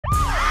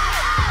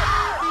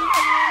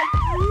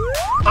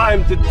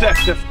I'm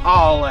Detective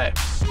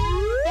Alex.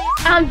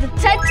 I'm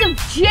Detective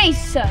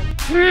Jason.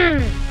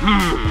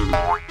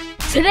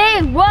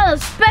 Today we're on a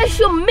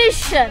special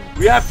mission.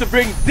 We have to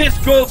bring this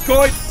gold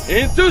coin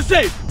into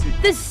safety.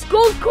 This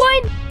gold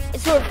coin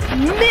is worth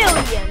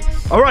millions.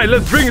 All right,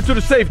 let's bring it to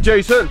the safe,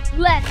 Jason.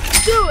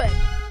 Let's do it.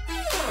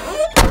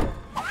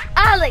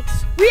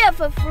 Alex, we have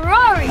a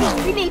Ferrari.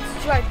 We need to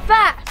drive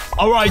fast.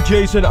 All right,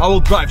 Jason, I will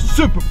drive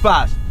super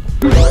fast.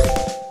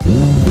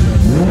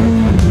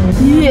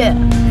 Yeah,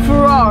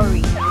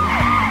 Ferrari.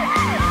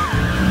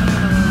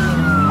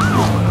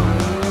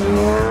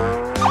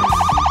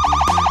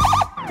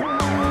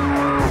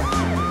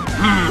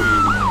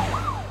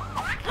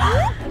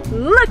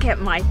 Look at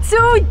my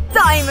 2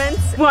 diamonds,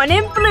 one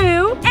in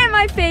blue and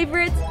my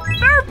favorite,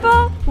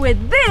 purple.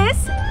 With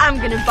this, I'm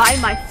gonna buy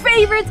my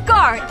favorite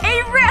car,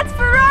 a red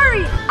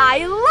Ferrari.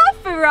 I love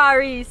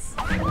Ferraris.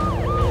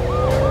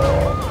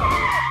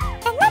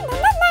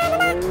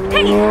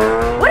 Hey,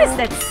 what is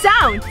that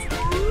sound?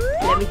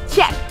 Let me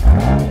check.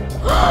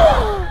 A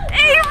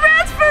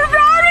red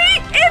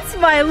Ferrari! It's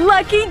my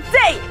lucky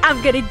day.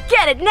 I'm gonna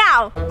get it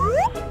now.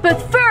 But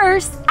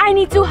first, I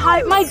need to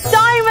hide my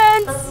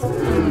diamonds.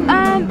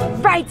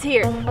 Right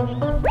here.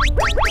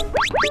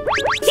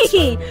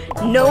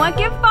 No one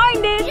can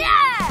find it.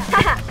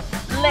 Yeah!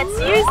 Let's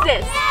use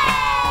this.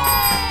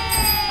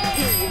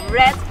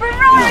 Red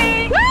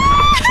Ferrari.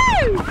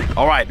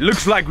 All right,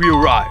 looks like we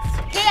arrived.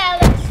 Hey,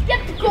 Alex,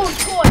 get the gold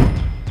coin.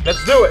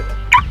 Let's do it.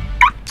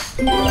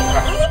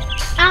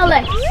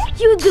 Alex,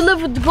 you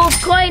deliver the gold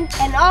coin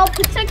and I'll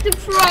protect the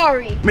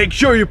Ferrari. Make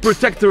sure you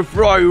protect the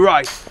Ferrari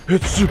right.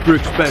 It's super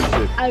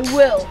expensive. I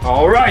will.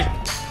 All right.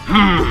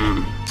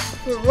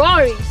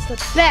 Ferrari's the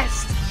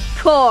best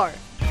car.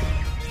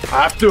 I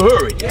have to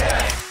hurry.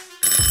 Yeah.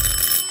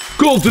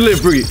 Gold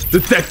delivery,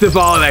 Detective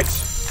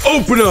Alex.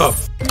 Open up.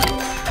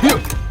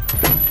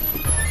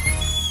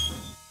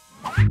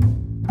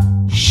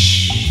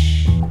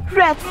 Shh.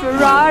 Red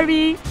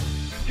Ferrari.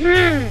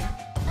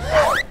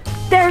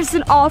 There's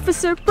an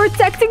officer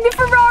protecting the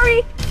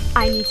Ferrari.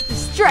 I need to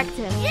distract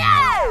him.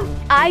 Yeah!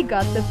 I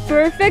got the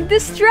perfect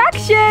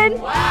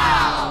distraction.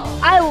 Wow!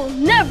 I will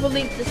never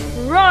leave this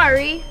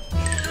Ferrari.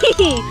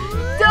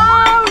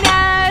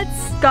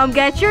 Donuts! Come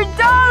get your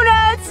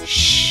donuts!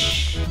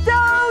 Shh!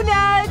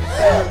 Donuts!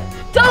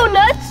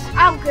 Donuts?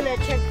 I'm gonna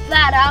check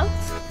that out.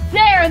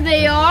 There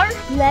they are.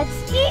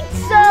 Let's eat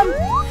some.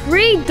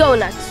 Free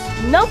donuts.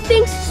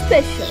 Nothing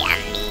suspicious.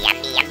 Yummy,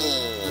 yummy, yummy.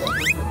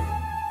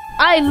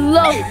 I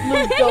love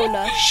blue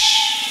donuts.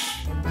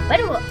 Shh!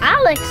 When will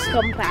Alex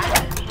come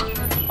back?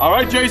 All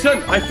right,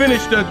 Jason, I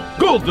finished the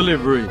gold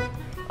delivery.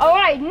 All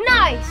right,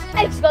 nice.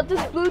 Alex got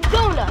this blue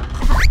donut.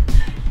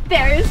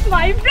 There is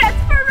my red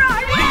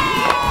Ferrari!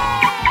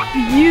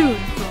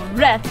 Beautiful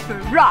red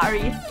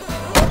Ferrari.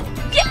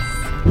 Yes!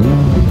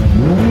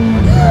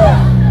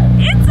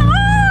 It's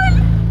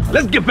on!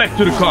 Let's get back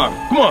to the car.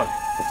 Come on.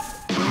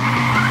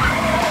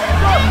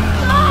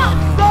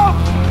 Stop!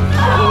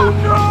 Oh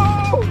no!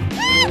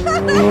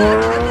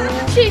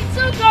 She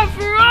took our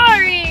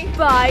Ferrari.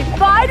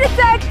 Bye-bye,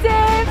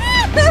 detective!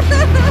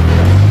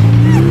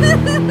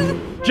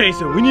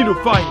 Jason, we need to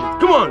find it.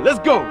 Come on, let's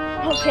go.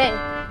 Okay.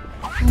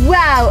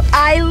 Wow,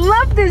 I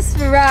love this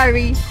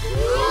Ferrari.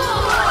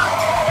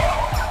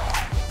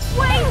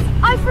 Wait,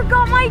 I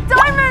forgot my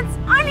diamonds.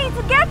 I need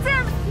to get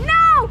them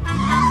now.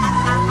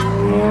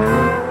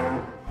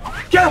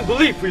 Can't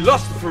believe we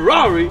lost the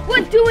Ferrari.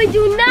 What do we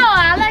do now,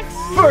 Alex?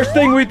 First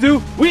thing we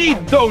do, we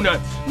eat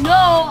donuts.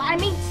 No, I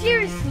mean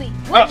seriously.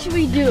 What should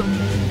we do?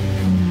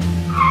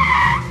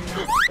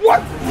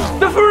 What?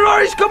 The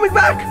Ferrari's coming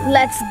back.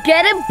 Let's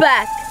get it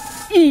back.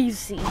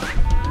 Easy.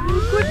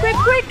 Quick, quick,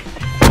 quick.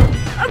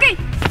 Okay,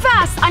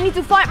 fast. I need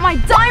to find my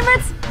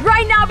diamonds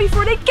right now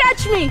before they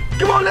catch me.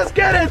 Come on, let's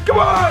get it. Come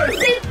on.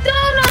 The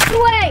donut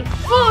way.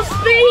 Full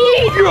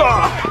speed.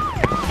 Yeah.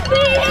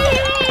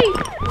 Speed.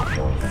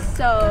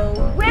 So,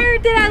 where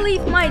did I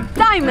leave my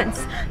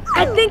diamonds?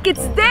 I think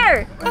it's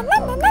there.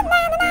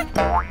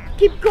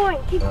 Keep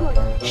going, keep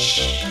going.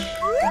 Shh.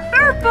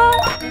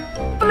 Purple.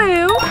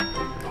 Blue.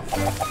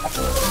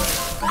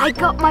 I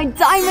got my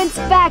diamonds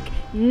back.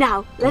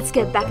 Now, let's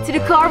get back to the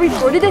car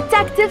before the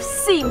detectives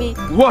see me.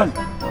 1,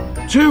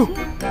 2,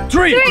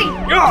 3.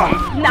 Yeah.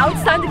 Now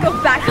it's time to go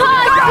back. Go!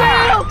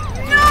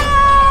 No!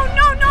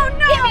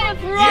 Give me the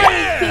Ferrari,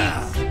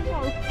 Yeah. please.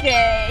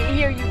 Okay,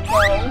 here you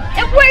go.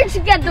 And where'd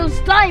you get those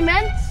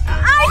diamonds?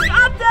 I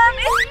got them.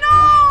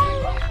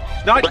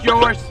 It's Not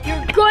yours.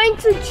 You're going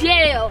to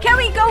jail. Can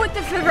we go with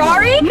the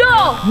Ferrari?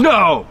 No!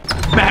 No.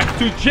 Back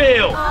to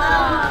jail. Can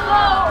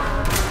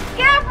I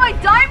have my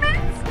diamonds?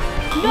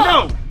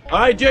 No. All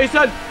right,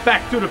 Jason.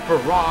 Back to the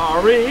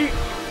Ferrari.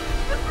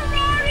 The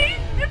Ferrari!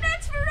 The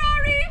next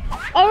Ferrari!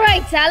 All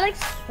right, Alex.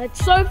 Let's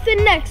start the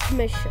next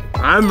mission.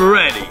 I'm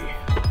ready.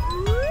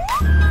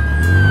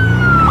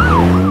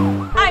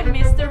 I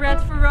missed the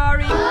red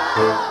Ferrari.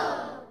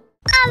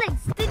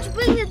 Alex, did you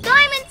bring the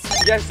diamonds?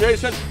 Yes,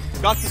 Jason.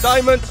 Got the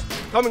diamonds.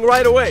 Coming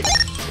right away.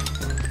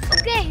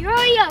 Okay,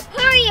 hurry up,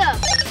 hurry up.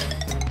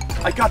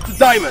 I got the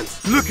diamonds.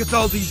 Look at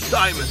all these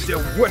diamonds. They're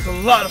worth a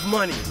lot of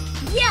money.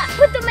 Yeah,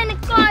 put them in the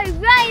car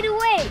right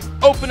away.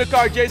 Open the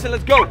car, Jason.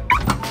 Let's go.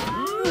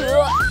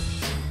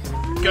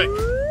 Okay.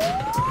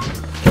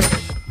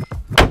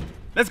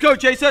 Let's go,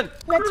 Jason.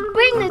 Let's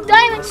bring the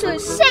diamonds to a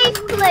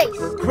safe place.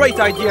 Great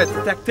idea,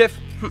 detective.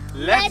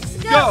 Let's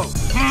go.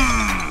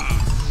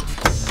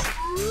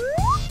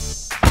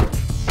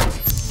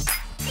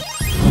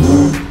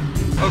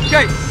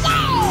 Okay.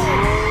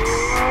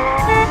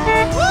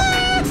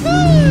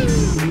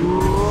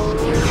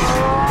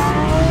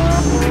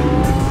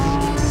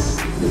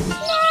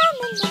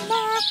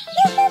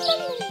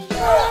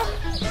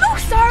 Look,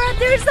 Sarah,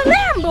 there's a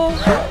Lambo.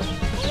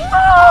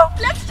 Oh,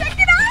 let's check it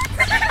out.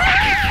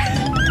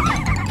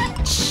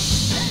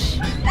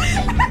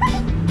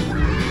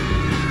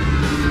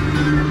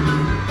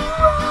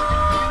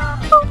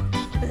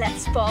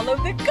 Let's follow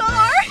the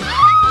car.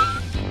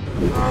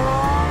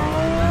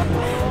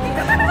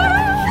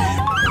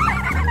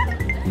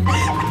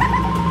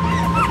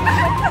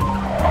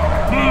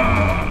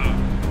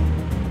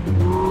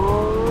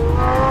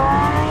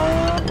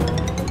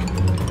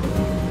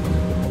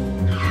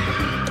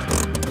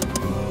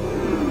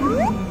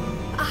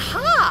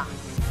 Aha!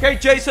 Okay,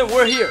 Jason,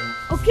 we're here.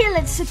 Okay,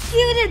 let's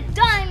secure the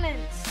diamonds.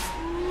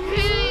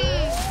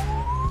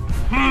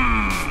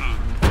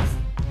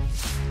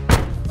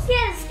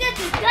 Okay, let's get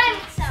the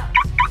diamonds out.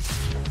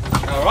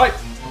 All right.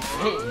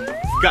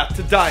 Got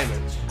the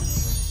diamonds.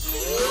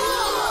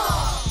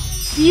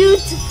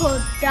 Beautiful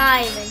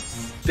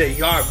diamonds.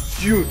 They are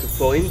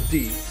beautiful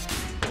indeed.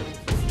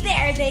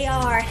 There they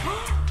are.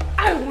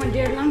 I want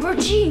their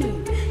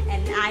Lamborghini.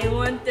 And I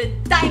want the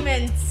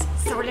diamonds.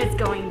 So let's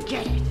go and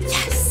get it.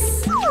 Yes!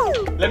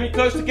 Let me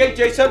close the gate,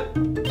 Jason.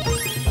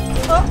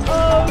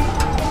 Uh-oh.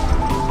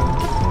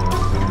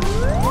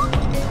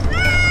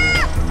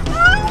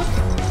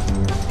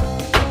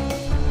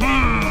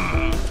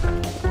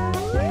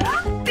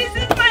 This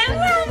is my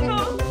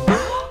Lambo.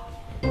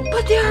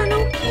 But there are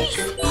no keys.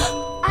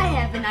 I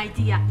have an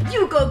idea.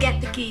 You go get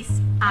the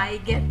keys. I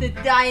get the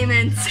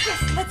diamonds.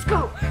 Yes, let's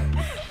go.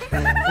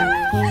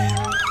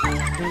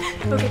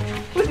 Okay,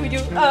 what do we do?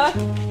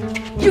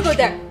 You go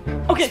there.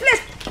 Okay,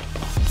 let's.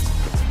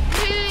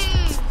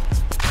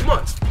 Come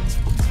on.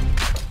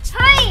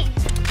 Hurry!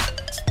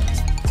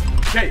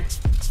 Okay.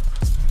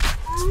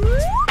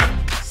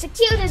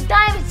 Secure the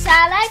diamonds,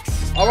 Alex.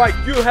 All right,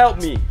 you help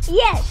me.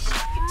 Yes.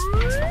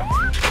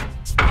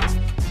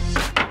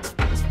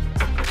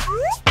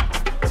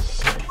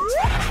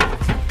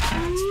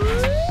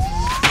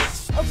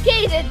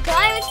 Okay, the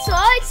diamonds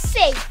are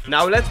safe.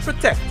 Now let's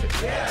protect it.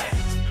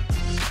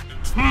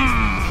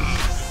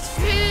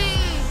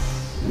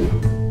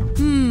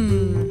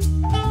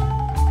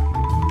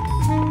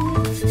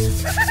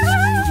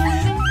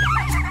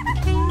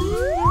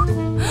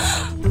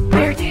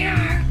 There they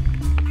are.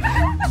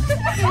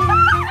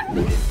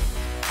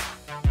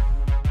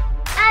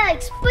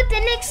 Alex, put the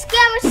next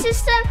camera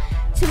system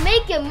to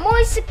make it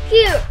more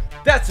secure.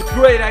 That's a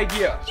great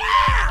idea.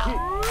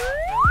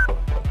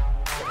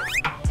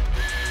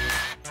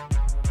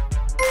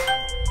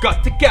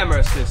 Got the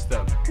camera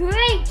system.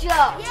 Great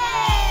job.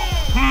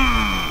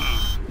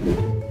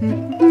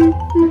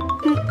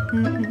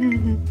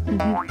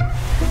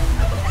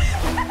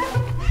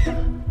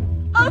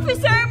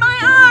 Officer, my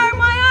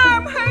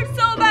arm hurts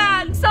so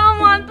bad.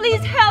 Someone,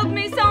 please help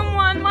me,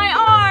 someone, my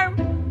arm.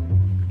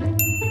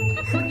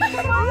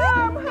 My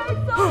arm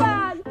hurts so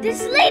bad.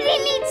 This lady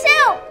needs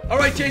help. All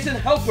right, Jason,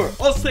 help her.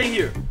 I'll stay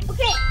here.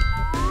 Okay.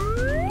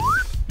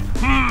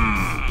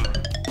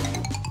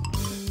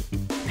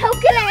 How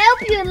can I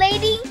help you,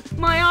 lady?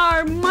 My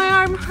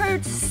arm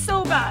hurts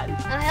so bad.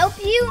 I'll help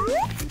you.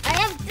 I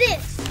have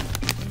this.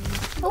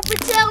 Hope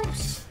it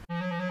helps.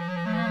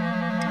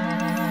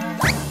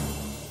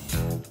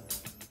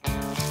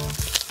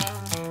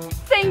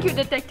 Thank you,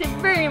 detective,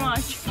 very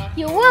much.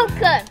 You're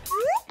welcome.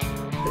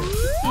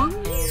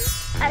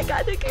 I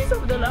got the keys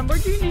of the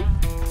Lamborghini.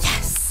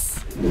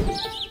 Yes!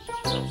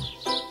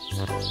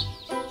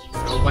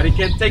 Nobody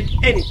can take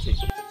anything.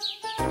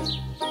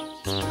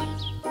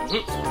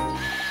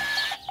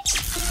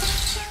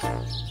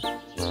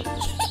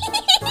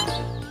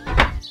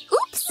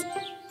 Oops!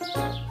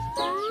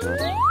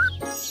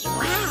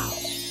 Wow!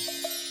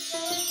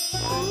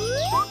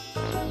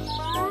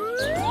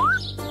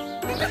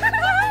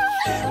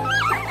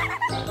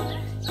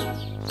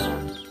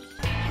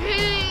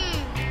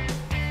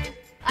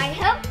 I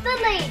helped the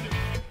lady.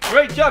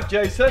 Great job,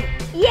 Jason.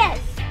 Yes.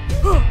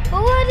 But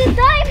where are the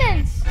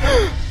diamonds?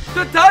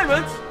 The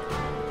diamonds?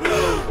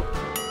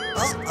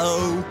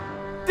 Uh-oh.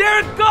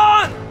 They're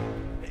gone!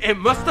 It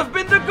must have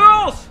been the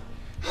girls.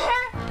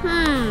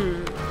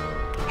 And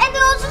they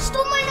also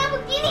stole my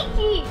Lamborghini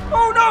key.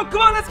 Oh no,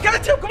 come on, let's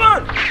catch them, come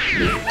on.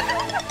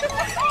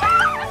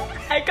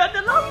 I got the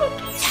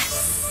Lamborghini.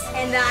 Yes!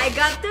 And I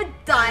got the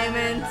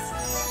diamonds.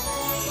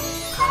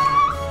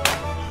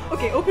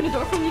 Okay, open the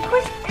door for me,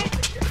 quick.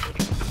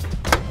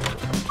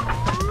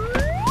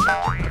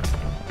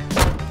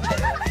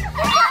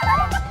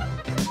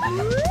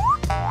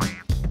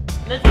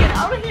 Let's get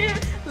out of here.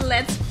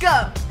 Let's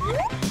go.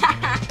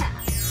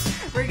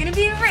 We're gonna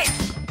be rich.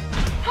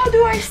 How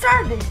do I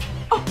start this?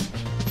 Oh.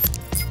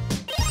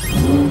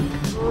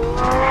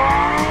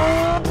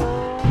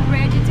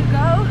 Ready to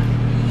go?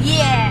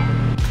 Yeah.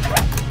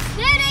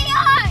 There they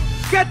are!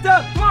 Get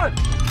them! Come on!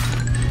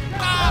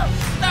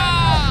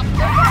 Stop!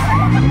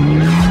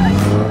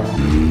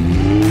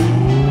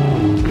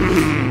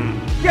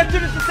 Get to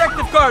the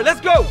detective car! Let's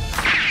go!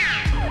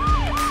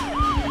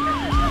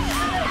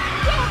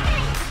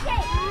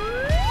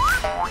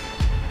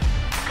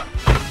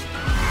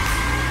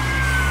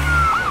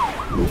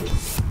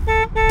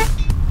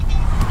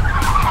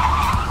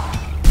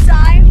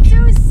 Time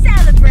to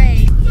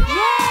celebrate! Yay!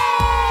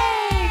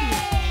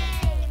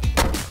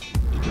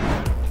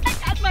 I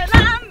got my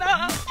Lambo!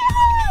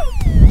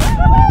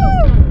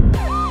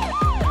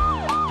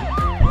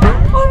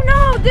 Oh no!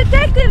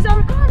 Detectives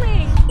are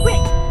coming!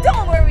 Wait,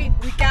 don't worry!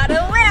 We got a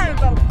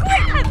Lambo!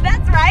 Quick!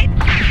 That's right!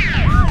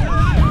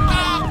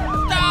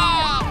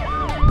 Stop!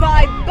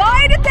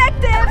 Bye-bye,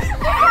 detectives!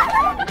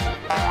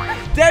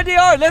 There they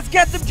are! Let's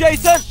get them,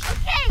 Jason!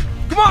 Okay!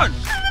 Come on!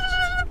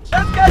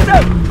 Let's get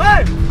them!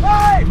 Hey!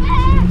 Hey!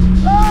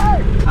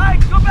 Hey! Hey!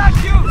 Go back,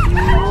 you!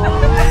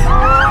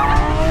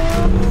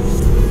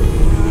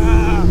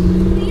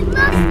 We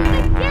lost them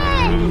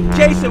again!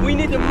 Jason, we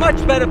need a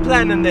much better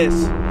plan than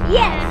this.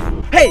 Yes!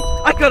 Hey!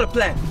 I got a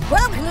plan!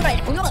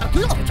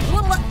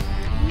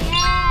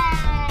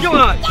 Yeah! Come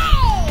on!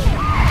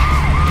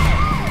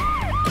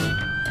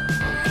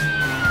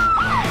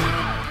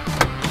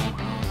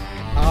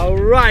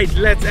 Alright,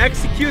 let's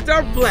execute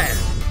our plan.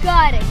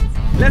 Got it!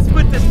 Let's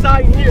put the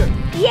sign here.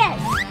 Yes!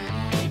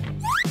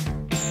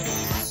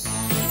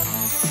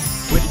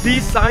 With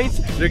these signs,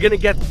 they're gonna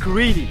get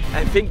greedy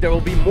and think there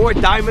will be more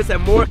diamonds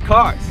and more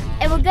cars.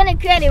 And we're gonna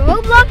create a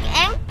roadblock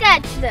and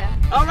catch them.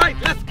 Alright,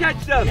 let's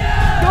catch them.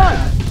 Come on!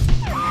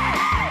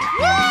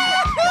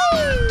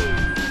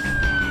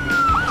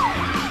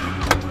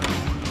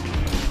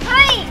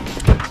 Hurry!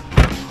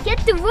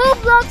 Get the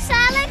roadblocks,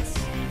 Alex!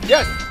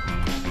 Yes!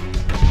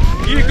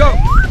 Here you go!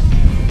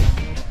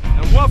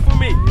 And one for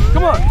me.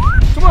 Come on!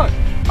 Come on!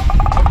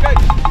 Okay!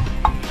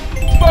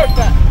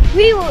 Perfect!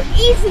 We will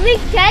easily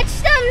catch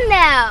them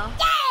now!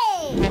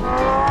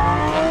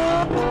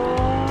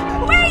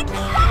 Wait!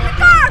 Stop the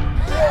car!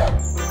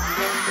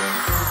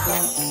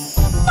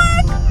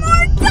 Look!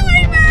 More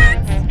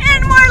diamonds!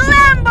 And more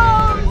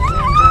Lambos!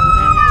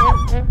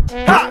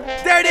 Ha!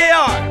 There they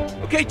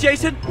are! Okay,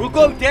 Jason, we'll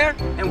go there,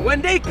 and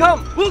when they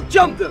come, we'll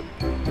jump them.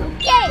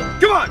 Okay!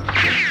 Come on!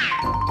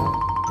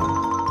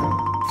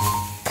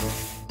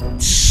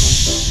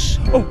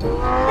 Oh!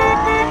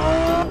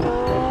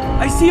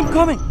 I see him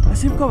coming! I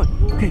see him coming.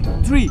 Okay,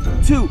 3,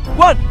 2,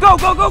 1, go,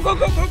 go, go, go,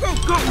 go, go, go,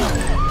 go!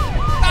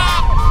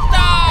 Stop!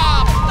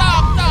 Stop!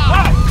 Stop!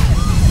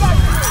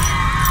 Stop!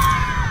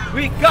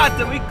 We got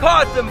them! We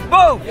caught them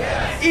both!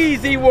 Yes.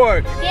 Easy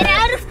work! Get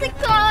out of the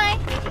car!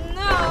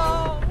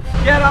 No!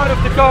 Get out of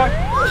the car!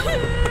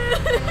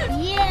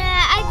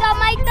 Yeah, I got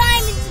my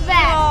diamonds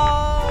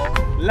back!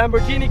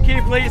 Lamborghini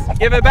key, please.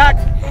 Give it back.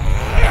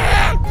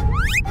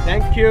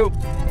 Thank you.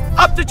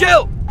 Up to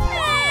jail!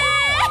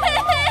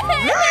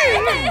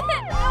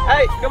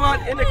 Hey, come on,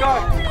 in the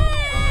car.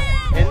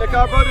 In the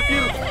car, both of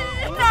you.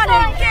 Not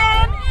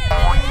again!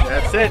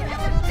 That's it.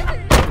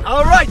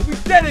 All right, we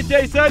did it,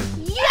 Jason.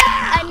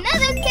 Yeah!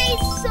 Another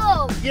case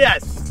solved!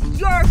 Yes.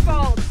 Your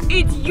fault!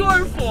 It's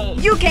your fault.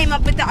 You came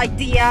up with the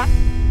idea.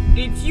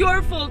 It's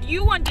your fault.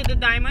 You wanted the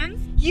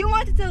diamonds. You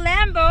wanted the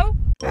Lambo.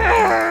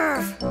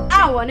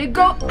 I want to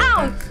go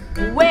out.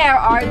 Where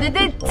are the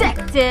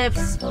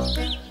detectives?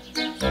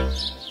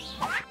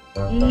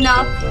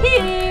 Not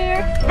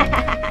here.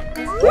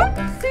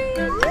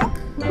 Whoopsie.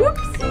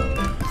 Whoopsie.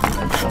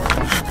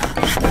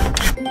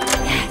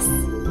 Yes.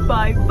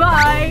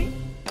 Bye-bye.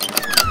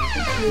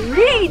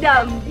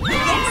 Freedom.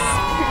 Yes.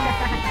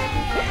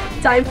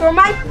 Time for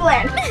my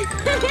plan.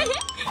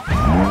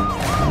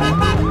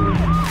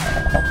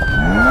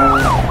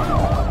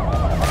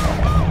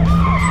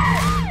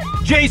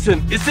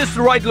 Jason, is this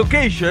the right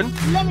location?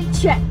 Let me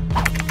check.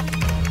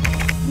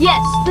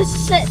 Yes, this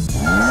is it.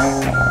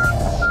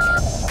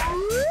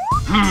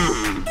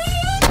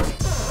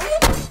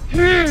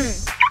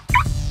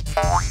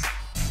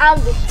 I'm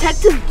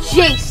Detective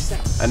Jason.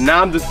 And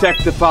I'm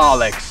Detective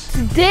Alex.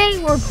 Today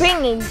we're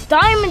bringing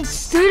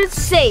diamonds to the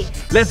safe.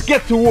 Let's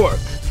get to work.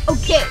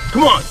 Okay,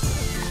 Come on.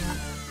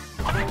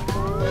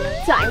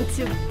 Time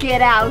to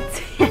get out.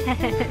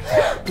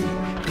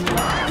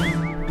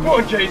 Come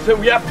on, Jason.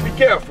 We have to be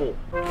careful.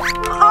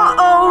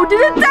 Uh-oh, the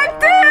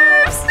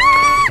detectives!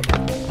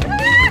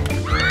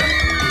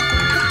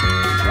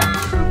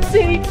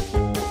 See,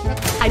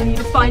 I need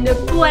to find a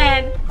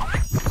plan.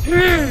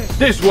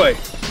 This way.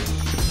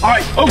 All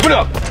right, open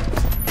up.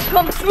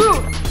 Come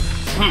through.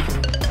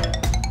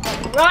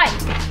 Right.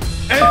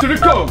 Enter the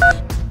code.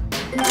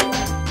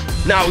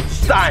 Now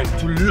it's time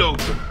to load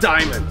the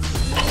diamonds.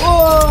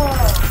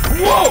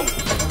 Whoa!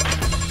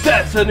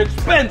 That's an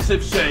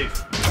expensive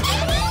safe.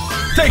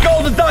 Take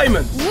all the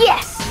diamonds.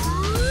 Yes.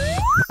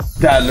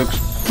 That looks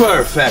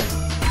perfect.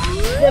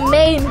 The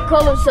main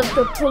colors of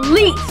the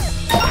police.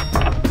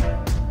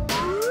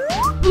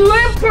 Blue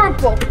and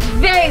purple,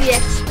 very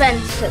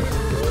expensive.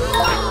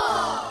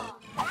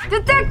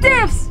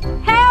 Detectives,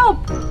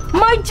 help!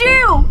 My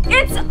jail,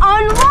 it's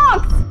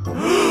unlocked.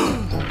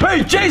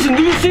 Hey, Jason,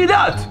 do you see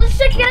that? Let's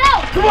check it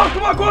out. Come on,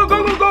 come on, go,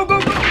 go, go, go, go.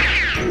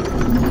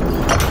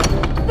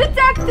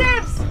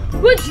 Detectives,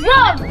 What's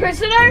wrong,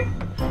 prisoner?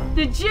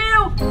 the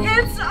jail,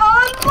 it's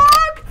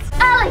unlocked.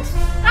 Alex,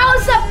 how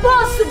is that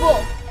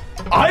possible?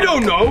 I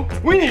don't know.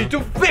 We need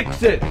to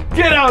fix it.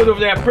 Get out of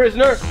there,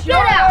 prisoner. Get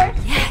out.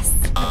 Yes.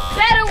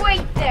 Better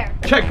wait there.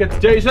 Check it,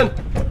 Jason,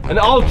 and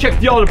I'll check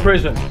the other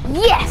prison.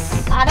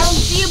 Yes. I don't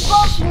see a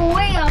possible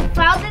way on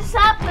how this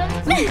happened.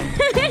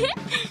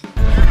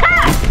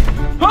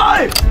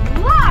 Hi!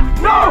 Lock.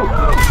 No!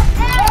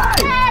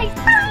 Hey.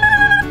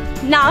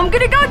 Now I'm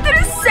gonna go to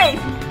the safe.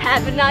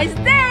 Have a nice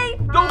day.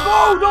 Don't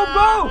go! Don't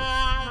go!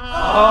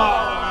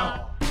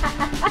 Ah.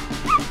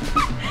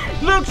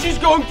 Look, she's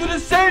going to the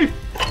safe.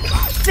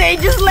 They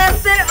just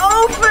left it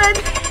open.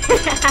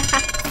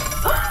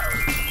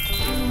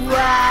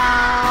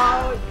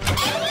 Wow.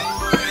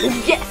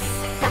 Yes.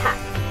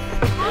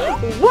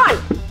 1,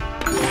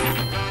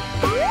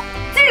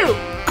 2.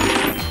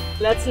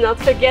 Let's not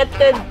forget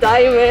the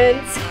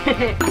diamonds.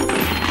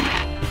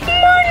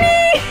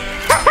 Money.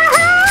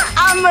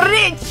 I'm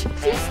rich.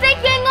 She's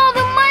taking all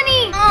the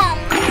money. Oh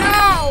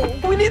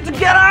no. We need to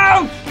get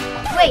out.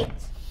 Wait,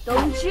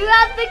 don't you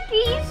have the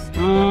keys?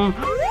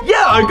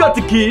 Yeah, I got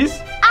the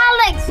keys.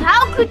 Alex,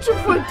 how could you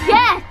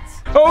forget?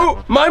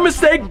 Oh, my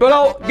mistake, but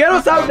I'll get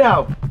us out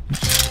now.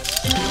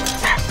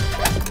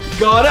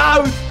 Got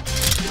out.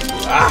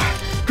 Ah,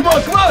 come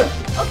on, come on.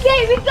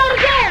 Okay, we got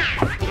it there.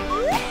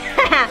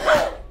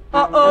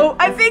 Uh-oh,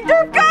 I think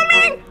they're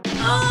coming.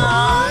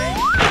 Oh,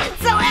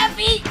 it's so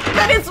heavy,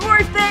 but it's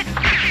worth it.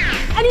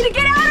 I need to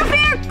get out of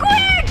here,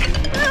 quick.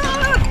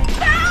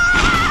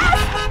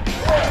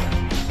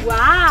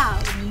 Wow,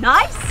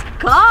 nice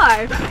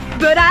car,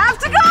 but I have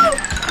to go.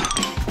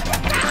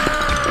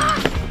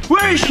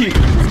 Where is she?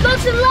 Let's go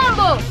to the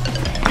Lambo.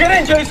 Get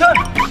in, Jason.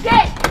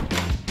 Okay.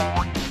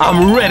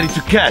 I'm ready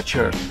to catch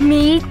her.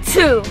 Me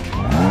too.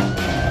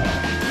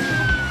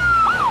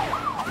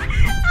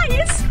 I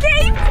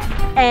escaped,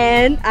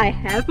 and I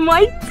have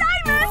my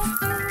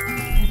diamonds.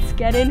 Let's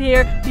get in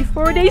here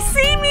before they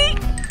see me.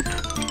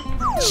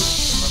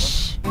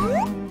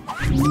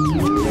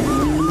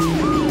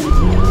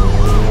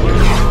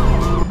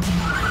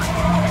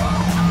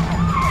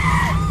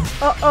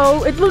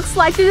 Uh-oh, it looks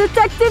like the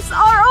detectives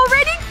are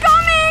already coming.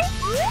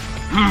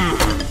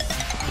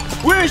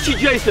 Where is she,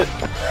 Jason?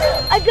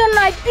 I got an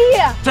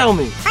idea. Tell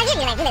me.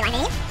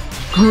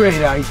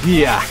 Great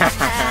idea.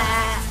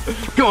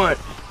 Come on.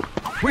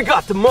 We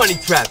got the money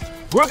trap.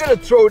 We're gonna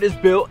throw this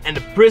bill and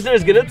the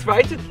prisoner's gonna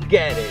try to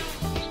get it.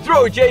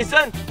 Throw it,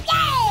 Jason.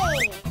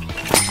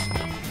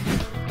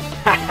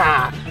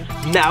 Haha.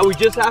 Now we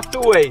just have to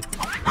wait.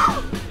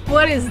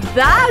 What is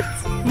that?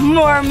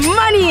 More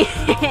money.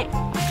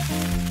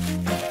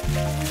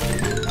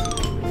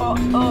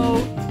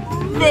 Uh-oh.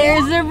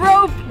 There's a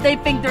rope. They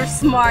think they're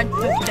smart,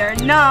 but they're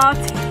not.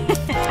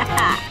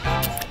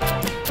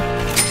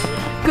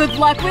 Good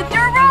luck with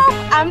your rope.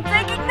 I'm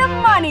taking the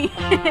money.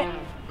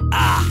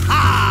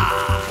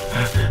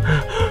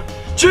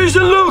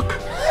 Jason, look!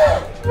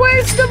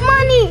 Where's the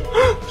money?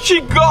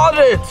 She got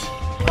it!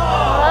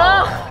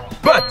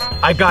 But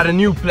I got a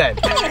new plan.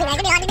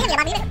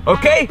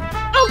 Okay?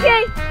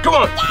 Okay. Come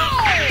on!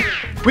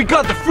 We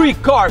got the free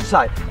car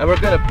sign and we're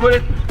gonna put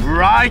it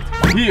right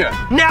here.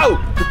 Now,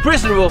 the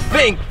prisoner will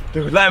think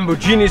the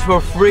Lamborghinis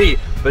were free,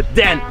 but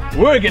then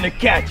we're gonna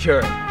catch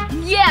her.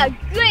 Yeah,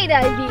 great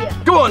idea.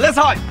 Come on, let's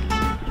hide!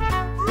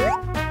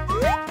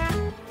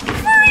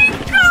 Free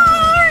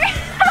car!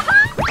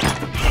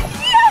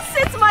 Yes,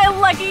 it's my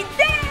lucky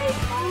day.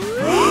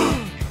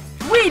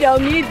 We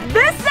don't need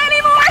this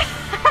anymore.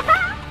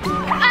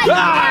 I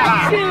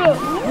got you.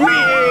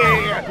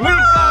 We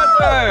got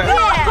her!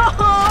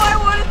 Oh, I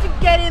wanted to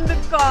get in the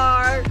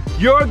car.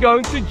 You're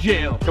going to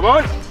jail. Come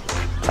on.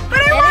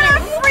 But I want a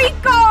free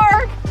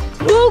car.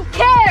 Who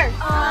cares?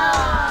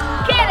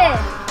 Get it.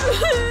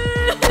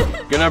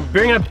 Gonna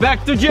bring it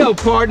back to jail,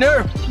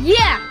 partner.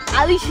 Yeah,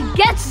 at least you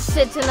get to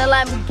sit in a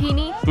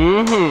Lamborghini.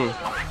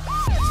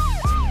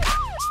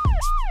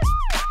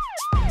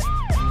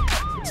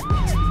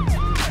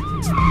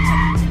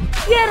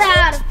 Get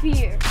out of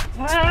here.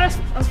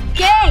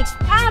 Okay,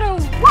 I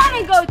don't want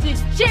to go to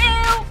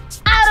jail.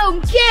 I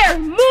don't care.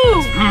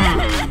 Move.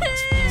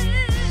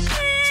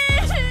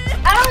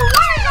 I don't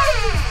want to go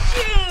to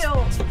jail.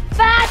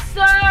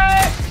 Faster.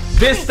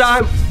 This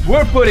time,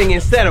 we're putting,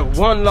 instead of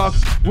one lock,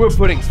 we're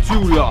putting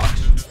 2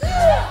 locks.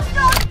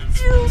 Not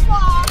 2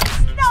 locks.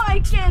 Now I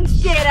can't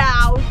get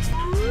out.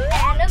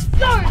 And a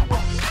third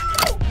one.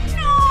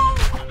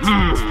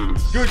 No.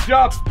 Good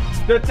job,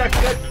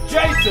 Detective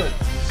Jason.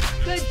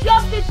 Good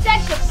job,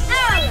 Detective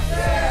Alex.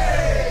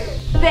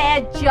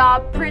 Bad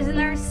job,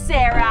 prisoner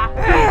Sarah.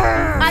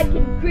 I can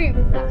agree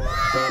with that.